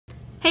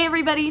Hey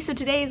everybody, so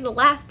today is the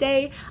last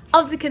day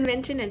of the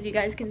convention. As you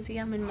guys can see,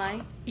 I'm in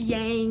my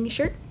Yang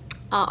shirt.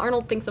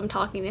 Arnold thinks I'm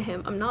talking to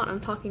him. I'm not, I'm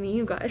talking to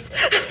you guys.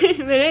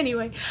 But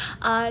anyway,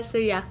 so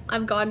yeah,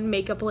 I've gone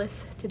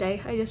makeupless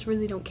today. I just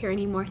really don't care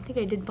anymore. I think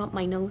I did bump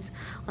my nose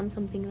on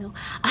something though.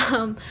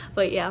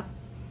 But yeah.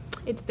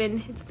 It's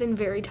been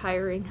very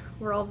tiring.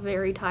 We're all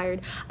very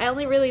tired. I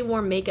only really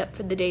wore makeup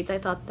for the dates I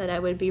thought that I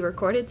would be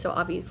recorded, so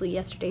obviously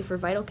yesterday for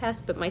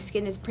VitalCast, but my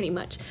skin is pretty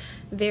much,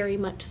 very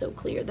much so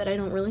clear that I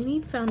don't really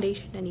need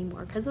foundation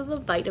anymore because of the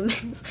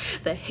vitamins,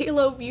 the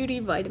Halo Beauty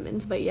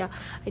vitamins. But yeah,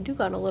 I do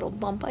got a little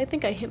bump. I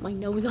think I hit my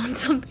nose on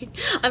something.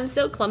 I'm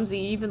so clumsy,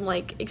 even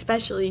like,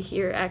 especially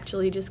here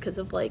actually, just because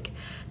of like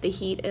the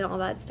heat and all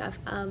that stuff.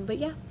 But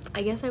yeah,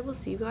 I guess I will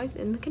see you guys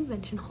in the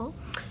convention hall,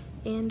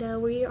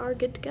 and we are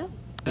good to go.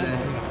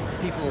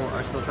 People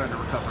are still trying to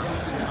recover.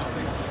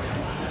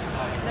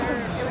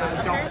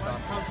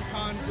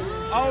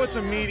 Oh, it's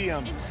a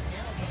medium.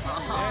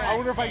 I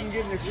wonder if I can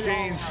get an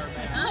exchange. Where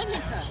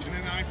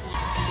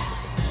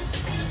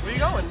are you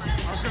going?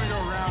 I was going to go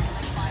around.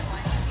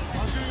 I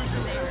was going to do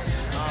something.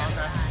 Oh,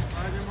 okay. I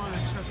didn't want to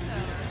cut through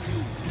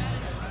you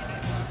guys.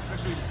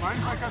 Actually, mind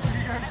if I cut through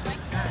you guys?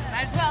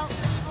 Might as well.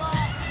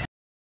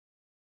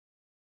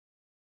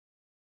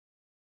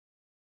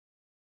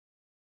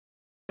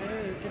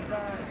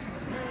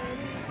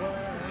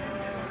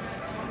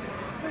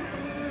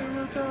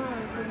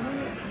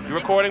 You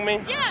recording me?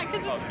 Yeah,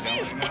 because it's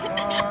cute.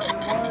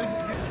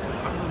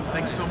 Awesome.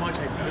 Thanks so much.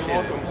 I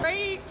appreciate it.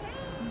 Right?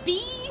 B.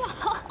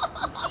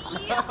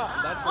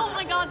 Oh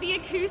my god, the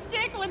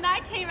acoustic, when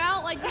that came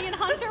out, like me and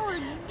Hunter were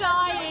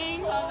dying.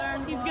 He's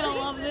gonna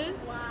love this.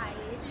 Why?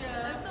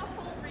 Yeah. That's the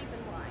whole reason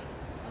why.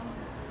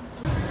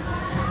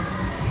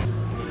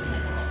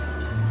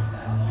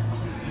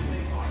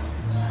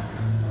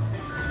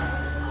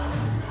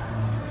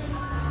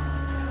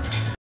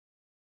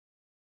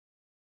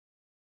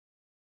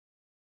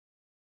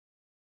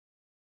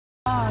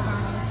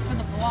 For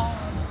the vlog.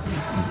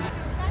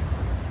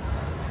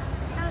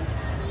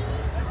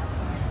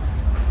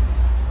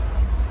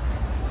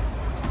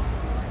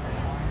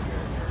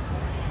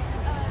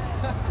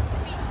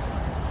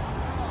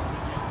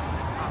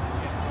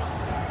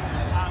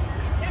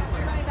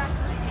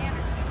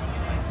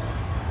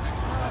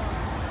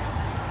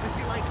 Just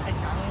get like a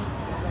giant.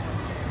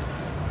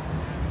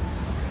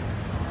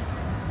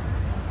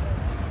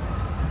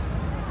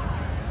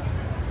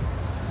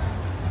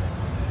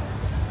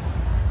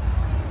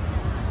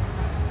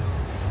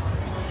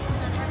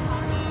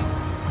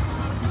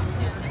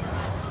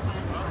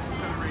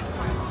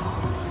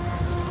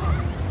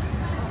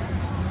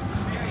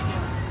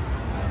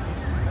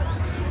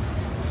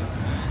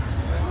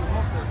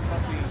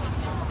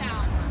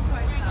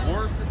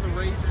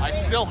 I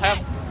still have.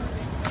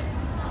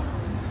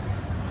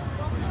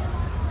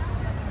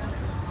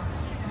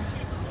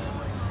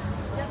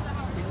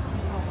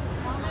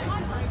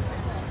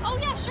 Oh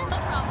yeah, sure, no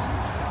problem.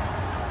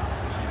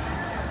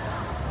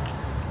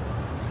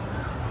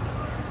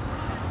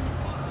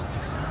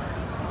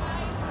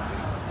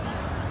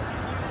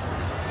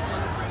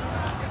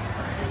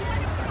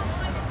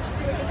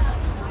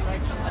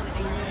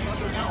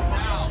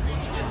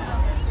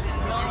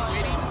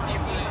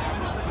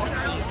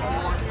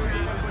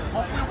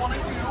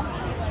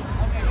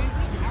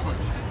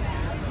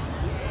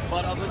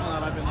 But other than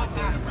that, I've been like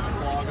doing a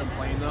vlog and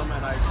playing them,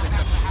 and I think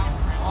that the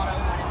house auto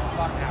when it's the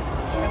bottom half.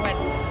 I went,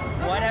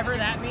 whatever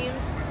that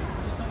means.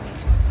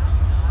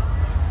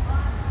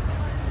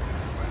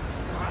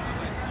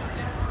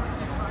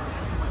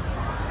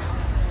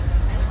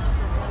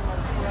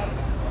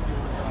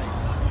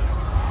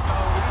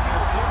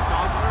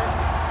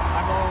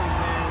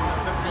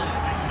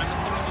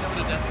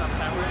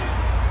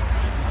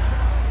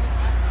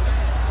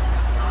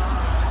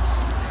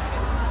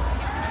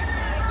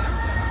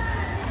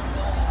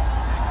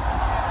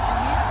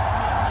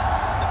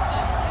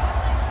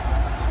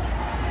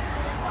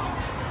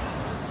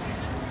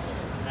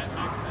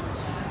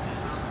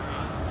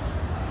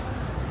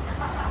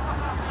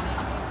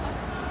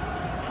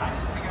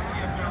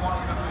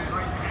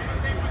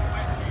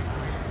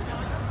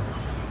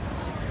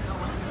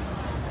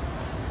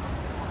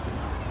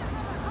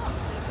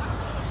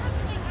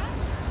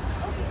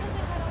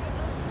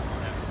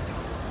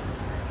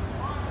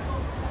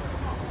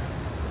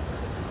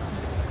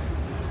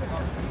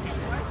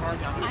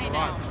 I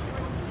know.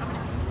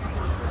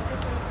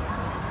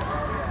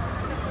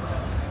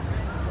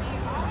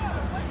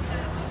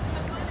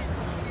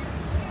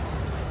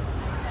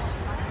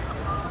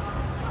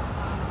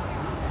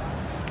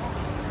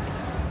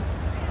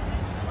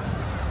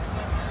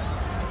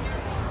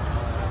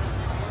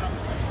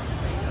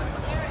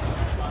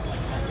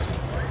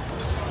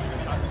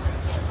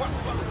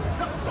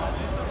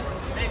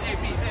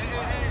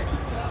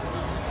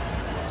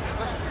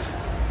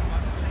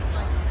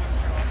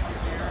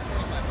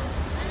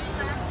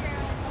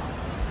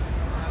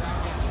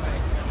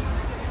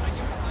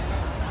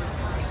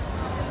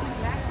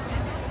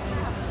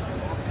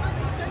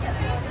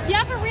 You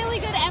have a really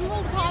good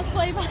Emerald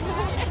cosplay, by the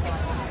way.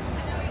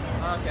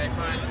 Okay,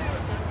 fine.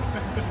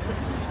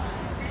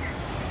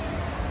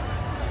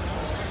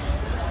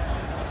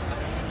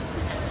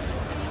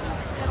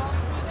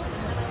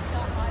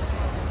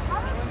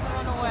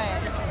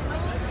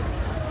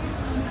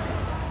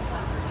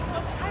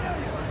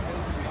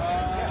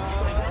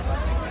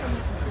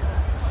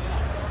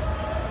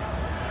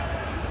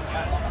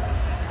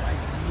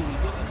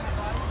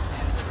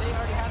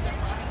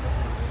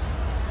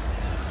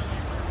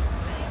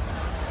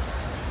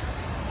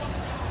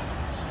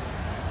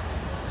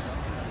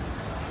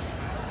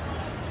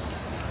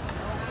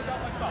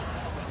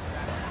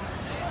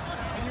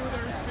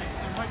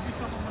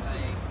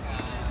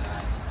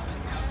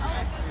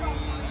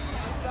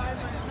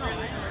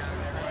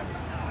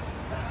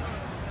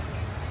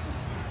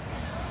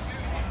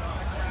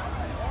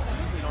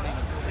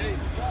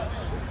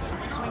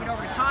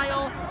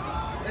 Kyle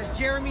as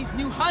Jeremy's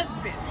new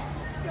husband.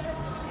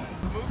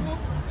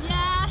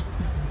 Yeah.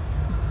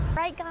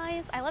 Right,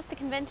 guys, I left the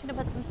convention to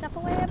put some stuff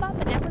away I bought,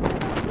 but now we're going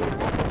to see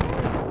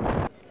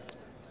my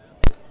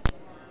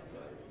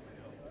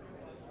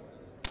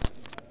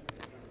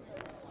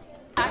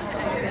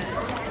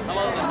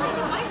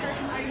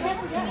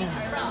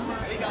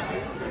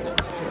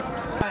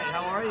Hi,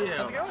 how are you?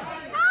 How's it going?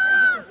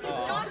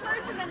 Going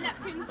first and then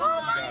Neptune's behind.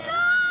 Oh my god!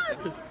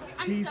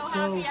 I'm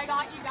so happy I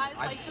got you guys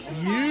like the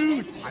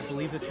Cute! I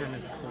believe the term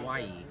is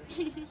kawaii.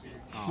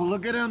 Well,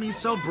 look at him. He's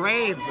so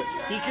brave.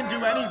 He can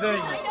do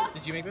anything.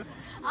 Did you make this?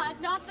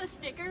 Not the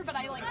sticker, but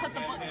I like put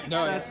the book together.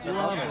 No, That's I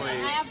lovely.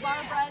 have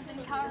Barbara's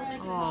and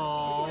Kara's.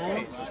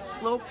 Oh,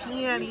 little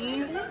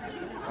peony.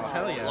 Oh,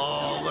 hell yeah.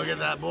 Oh, look at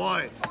that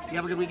boy. You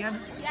have a good weekend?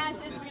 Yes,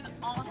 it's been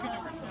awesome.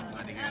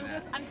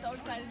 And I'm so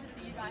excited to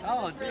see you guys.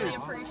 Oh, I really dude.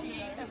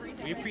 appreciate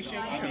everything. We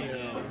appreciate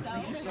you.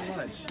 Thank you so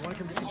much. You want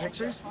to come get some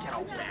pictures? Get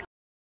on back.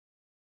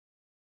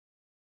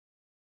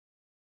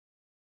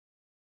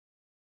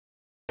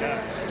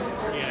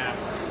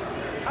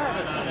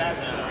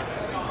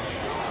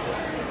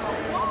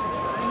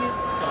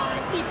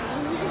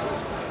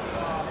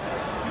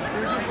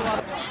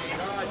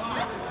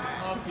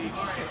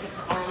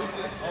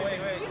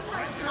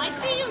 I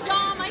see you,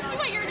 Dom. I see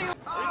what you're doing.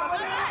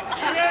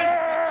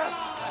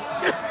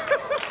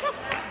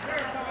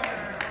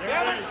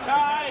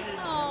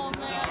 Oh,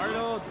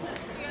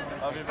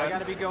 man. I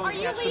gotta be going. Are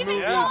you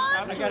leaving, Dom?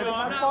 I'm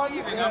not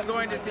leaving. I'm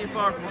going to see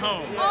Far From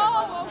Home.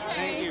 Oh,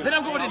 okay. Then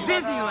I'm going to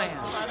Disneyland.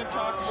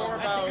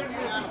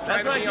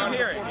 That's what I keep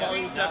hearing.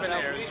 Volume 7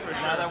 airs for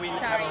sure. Now that we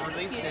have a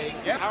release date.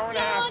 Yeah. Hour and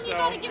a half. John, you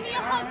gotta give me a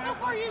hug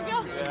before you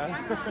go.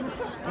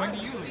 When do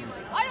you leave?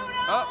 I don't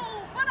know,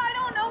 but I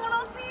don't know when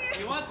I'll see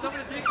you. You want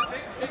someone to take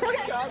the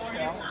picture?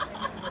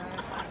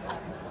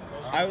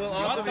 I will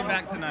also be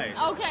back tonight.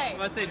 Okay.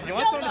 Let's say, do you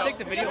want someone to take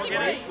the video? Just in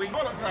Get it? case. We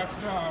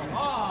Photographs now.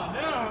 Oh,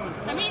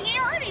 no. I mean, he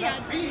already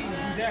had to do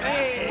that.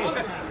 Hey.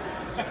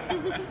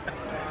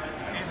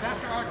 It's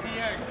after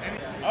RTX.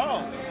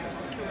 Oh.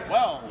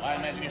 Well, I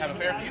imagine you have a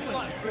fair few in here.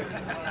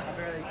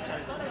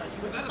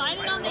 Sign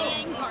it on the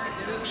Yang part,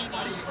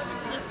 maybe.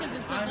 Just because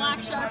it's a black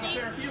Sharpie.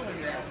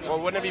 Well,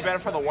 wouldn't it be better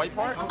for the white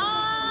part?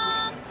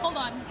 Hold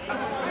on.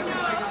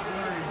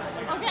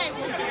 Okay,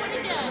 we'll do it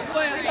again.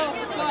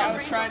 I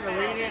was trying to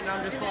read it and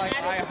I'm just like,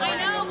 I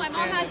know, my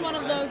mom has one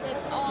of those.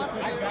 It's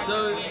awesome.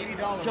 So,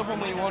 jump on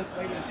me once.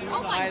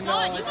 Oh my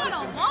god, you got a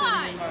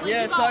lot. Like,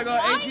 Yeah, you so I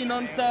got White, 18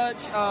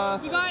 non-such. You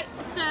got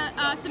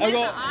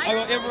Samantha. I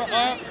got everyone.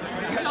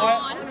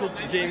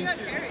 John. James.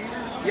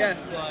 Yeah,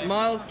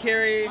 Miles,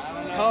 Kerry,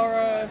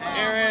 Cara,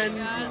 Aaron,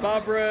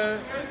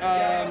 Barbara.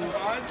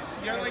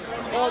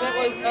 Oh, that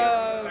was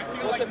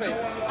what's her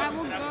face? I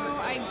will go,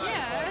 I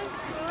guess,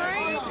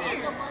 right?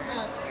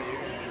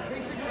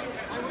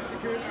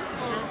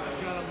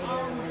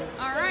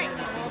 Alright.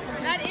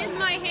 That is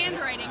my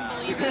handwriting,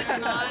 believe it or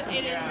not.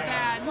 It is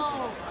bad.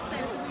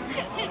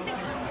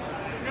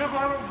 Give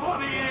our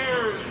bunny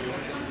ears.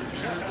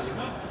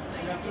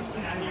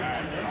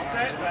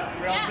 Set?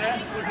 We're all set?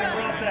 Looks like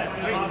we're all set.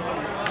 Awesome.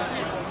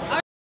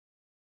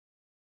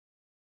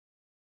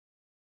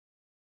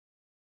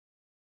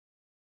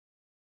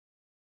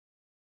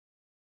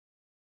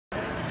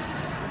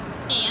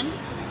 And?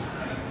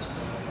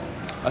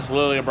 That's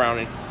literally a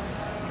brownie.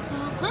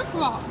 Quick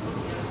walk.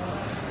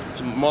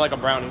 It's more like a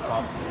brownie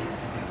pop.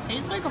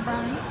 Tastes like a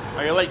brownie.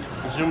 Are you like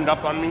zoomed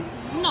up on me?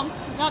 No,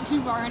 not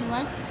too far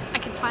anyway. I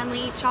can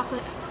finally eat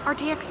chocolate.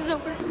 RTX is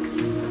over.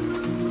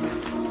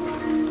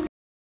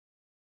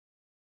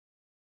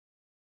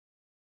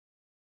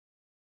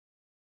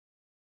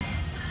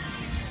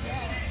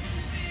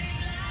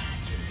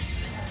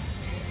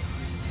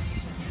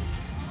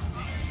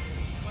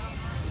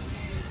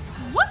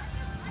 What?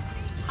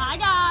 Hi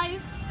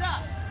guys.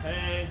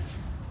 Hey.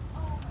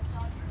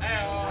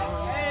 Hey.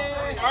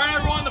 All right,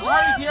 everyone, the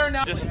party's here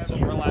now. Just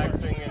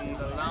relaxing and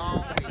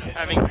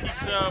having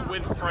pizza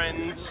with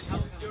friends.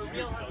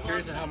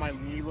 Curious how my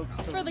knee looks.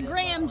 For the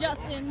gram,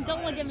 Justin.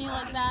 Don't look at me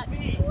like that.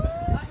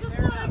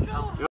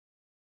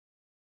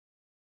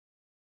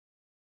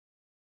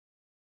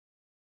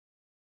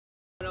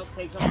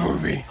 I'm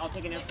Ruby. I'll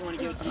take an extra one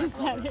to give it Is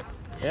that it?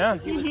 Yeah.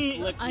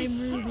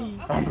 I'm Ruby.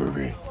 I'm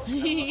Ruby.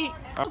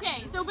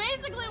 Okay, so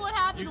basically what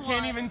happened You was...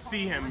 can't even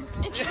see him.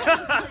 It's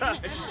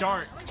It's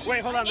dark.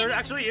 Wait, hold on. There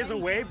actually is a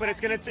way, but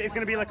it's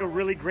gonna be like a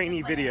really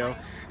grainy video.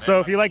 So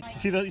if you like,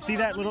 see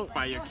that little.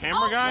 By your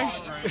camera guy?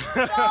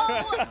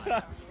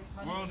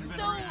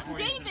 So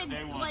David,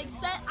 like,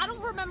 said, I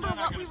don't remember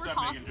what we were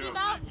talking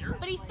about,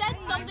 but he said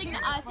something to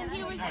us, and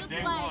he was just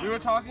like... We were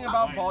talking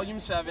about Volume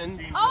 7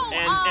 Oh,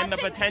 and the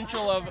since-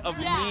 potential of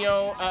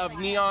yeah.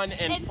 Neon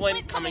and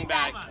Flint coming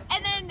back.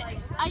 And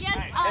then, I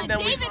guess, And then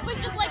David was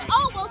just like,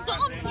 oh, well,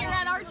 Dom's here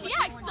at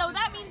RTX, so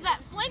that means that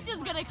Flint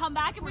is going to come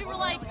back, and we were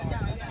like,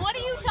 what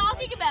are you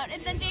talking about?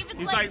 And then David's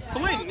He's like, like,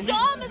 Flint.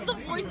 well, Dom is the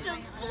voice of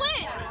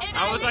Flint. And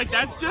I was like,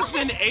 that's just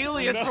an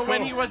alias for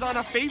when he was on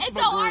a Facebook And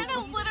so group.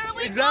 Arnold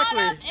literally Exactly.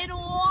 got up and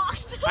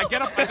walked I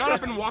got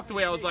up and walked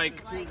away. I was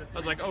like,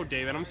 oh,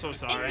 David, I'm so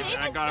sorry. And David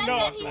I got up said and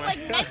that walked he away.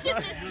 like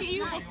mentioned this to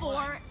you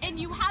before, and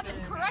you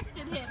haven't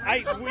corrected him.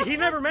 He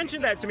never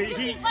mentioned that to me.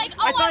 He's like,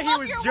 oh, I thought I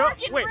love he your was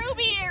work in Wait,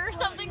 Ruby or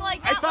something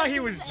like that. I thought he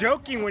was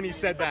joking when he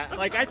said that.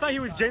 Like, I thought he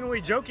was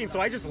genuinely joking, so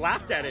I just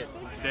laughed at it.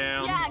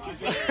 Damn. Yeah, because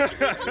he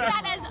took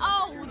that as,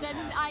 oh, then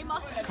I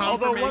must.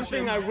 Although one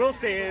thing I will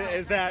say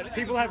is that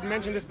people have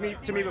mentioned this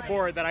to me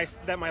before,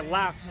 that my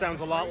laugh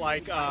sounds a lot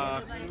like,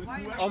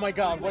 oh my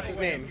God, what's his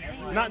name?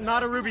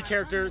 Not a Ruby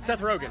character, Seth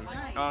Rogen.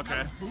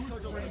 Okay.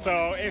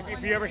 So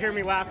if you ever hear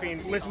me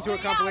laughing, listen to a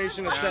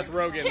compilation of Seth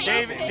Rogen.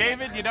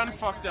 David, you done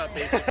fucked up,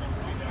 basically.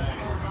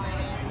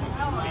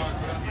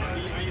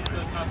 I used to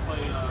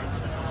cosplay.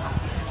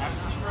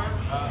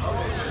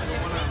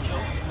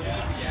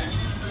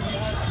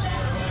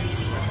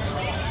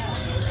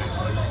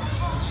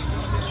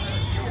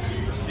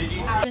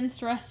 Been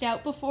stressed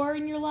out before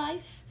in your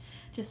life?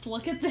 Just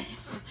look at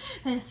this.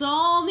 This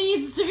all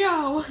needs to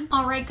go.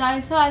 Alright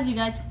guys, so as you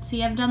guys can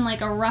see, I've done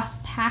like a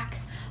rough pack.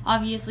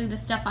 Obviously the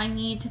stuff I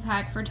need to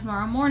pack for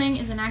tomorrow morning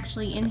isn't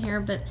actually in here,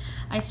 but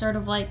I sort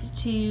of like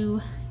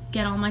to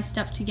get all my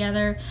stuff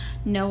together,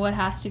 know what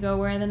has to go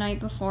where the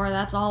night before.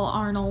 That's all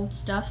Arnold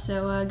stuff,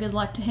 so good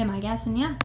luck to him, I guess, and yeah.